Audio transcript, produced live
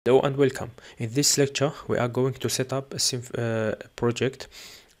Hello and welcome. In this lecture, we are going to set up a project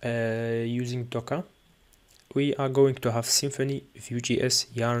using Docker. We are going to have Symfony, Vue.js,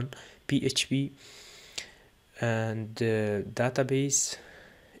 Yarn, PHP, and database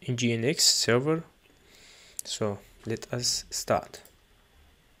in Nginx server. So let us start.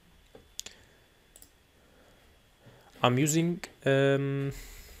 I'm using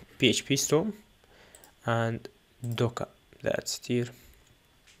PHP Storm and Docker. That's it here.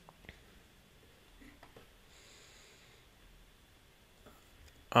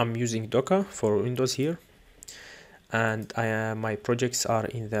 I'm using Docker for Windows here, and my projects are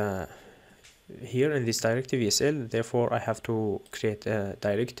in here in this directory VSL. Therefore, I have to create a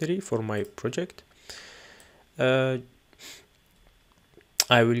directory for my project. I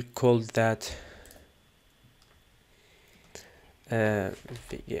will call that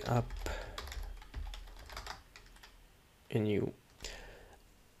app new.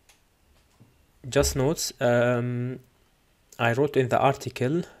 Just notes. I wrote in the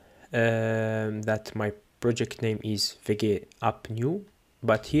article that my project name is VG app new,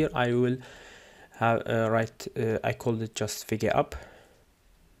 but here I will have write I called it just VG app.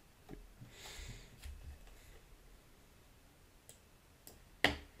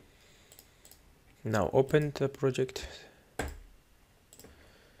 Now open the project.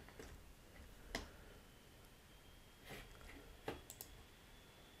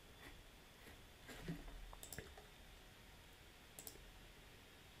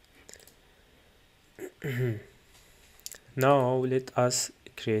 Now let us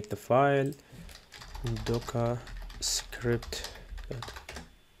create the file docker script.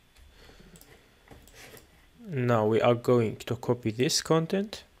 Now we are going to copy this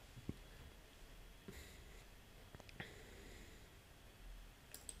content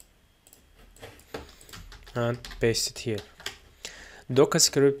and paste it here. Docker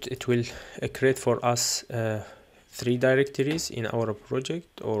script, it will create for us 3 directories in our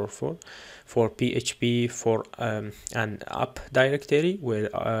project, or for PHP, for an app directory where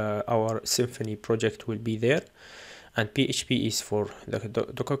our Symfony project will be there, and PHP is for the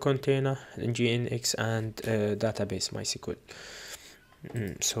Docker container, Nginx, and database MySQL.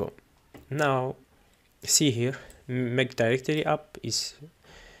 So now see here, make directory app is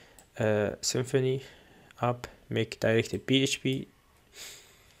Symfony app, make directory PHP.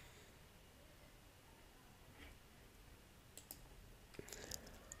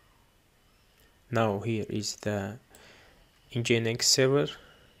 Now here is the Nginx server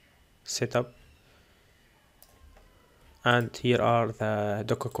setup, and here are the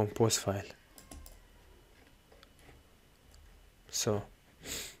Docker compose file. So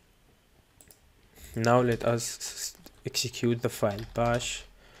now let us execute the file bash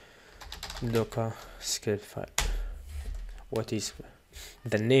docker script file. What is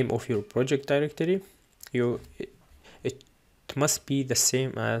the name of your project directory? It must be the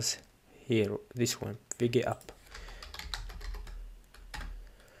same as here, this one, VG app.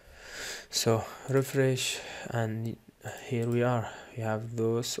 So refresh, and here we are. We have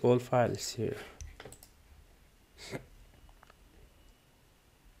those all files here.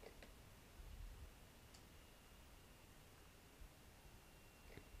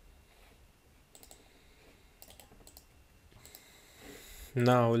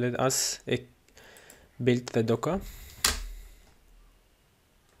 Now let us build the Docker.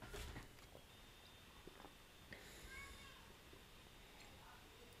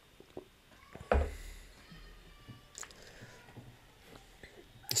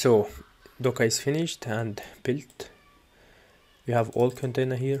 So Docker is finished and built. We have all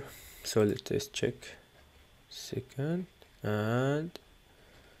container here. So let us check second, and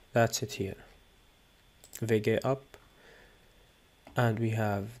that's it here. VG app, and we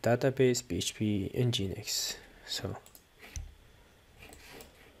have database, PHP, Nginx. So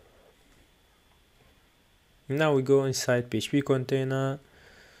now we go inside PHP container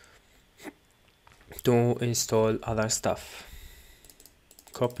to install other stuff.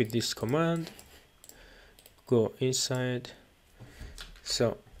 Copy this command, go inside.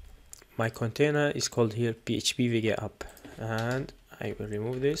 So my container is called here PHP VG app, and I will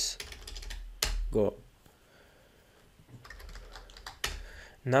remove this. Go.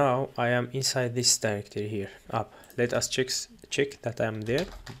 Now I am inside this directory here, app. Let us check that I am there.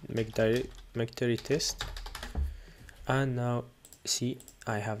 Make directory test, and now see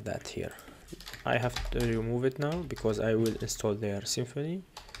I have that here. I have to remove it now because I will install their Symfony.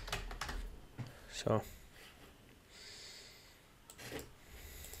 So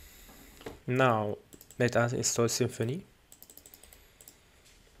now let us install Symfony.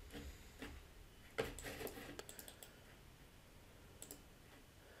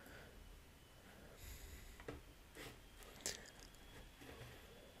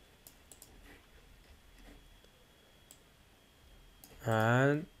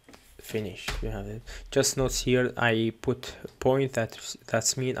 finish. We have it. Just notes here I put point,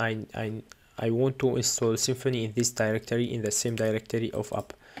 that's mean I want to install Symfony in this directory, in the same directory of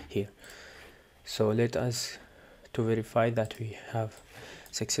up here. So let us to verify that we have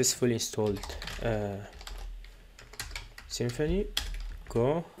successfully installed Symfony.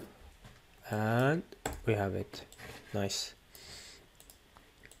 Go, and we have it. Nice.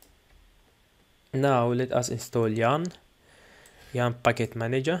 Now let us install yarn package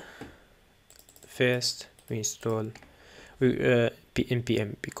manager. First we install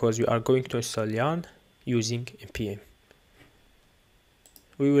npm, because we are going to install yarn using npm.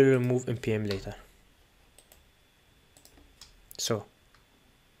 We will remove npm later. So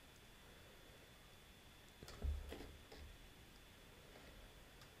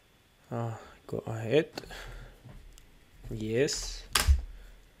go ahead. Yes.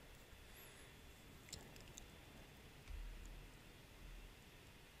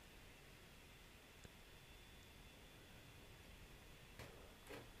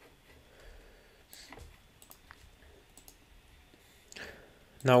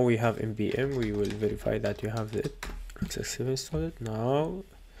 Now we have npm. We will verify that you have it successfully installed. Now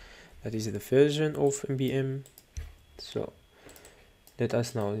that is the version of npm. So let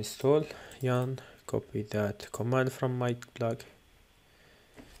us now install yarn. Copy that command from my blog.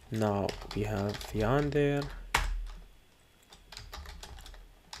 Now we have yarn there.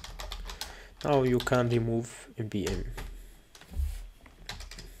 Now you can remove npm.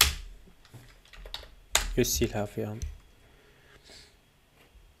 You still have yarn.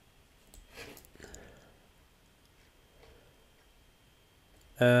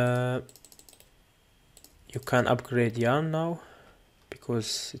 You can upgrade yarn now,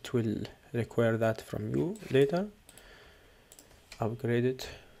 because it will require that from you later. Upgrade it.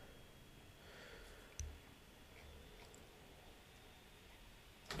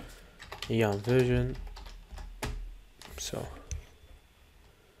 Yarn version. So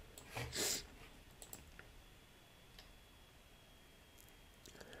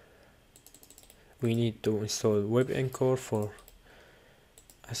we need to install web anchor for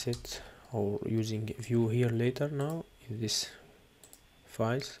asset, or using view here later. Now in this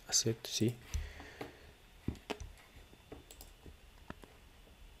files asset, see.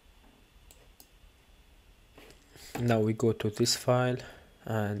 Now we go to this file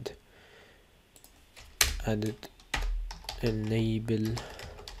and add it, enable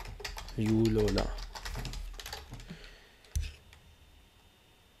view loader.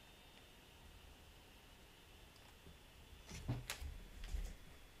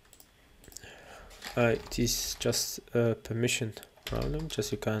 It is just a permission problem,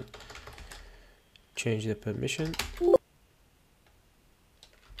 just you can change the permission.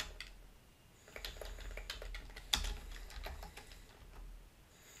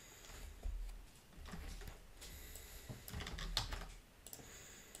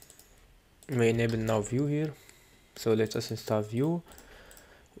 We enable now view here. So let us install view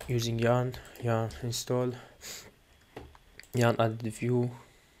using yarn install, yarn add the view.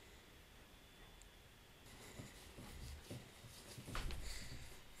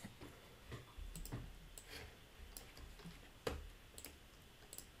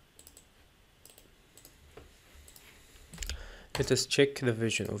 Let us check the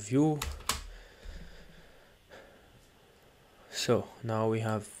version of view. So now we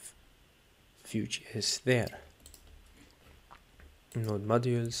have Vue.js there, node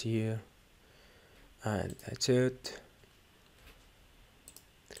modules here, and that's it.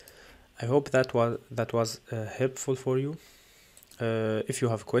 I hope that was helpful for you. If you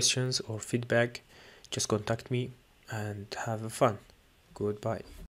have questions or feedback, just contact me and have fun. Goodbye.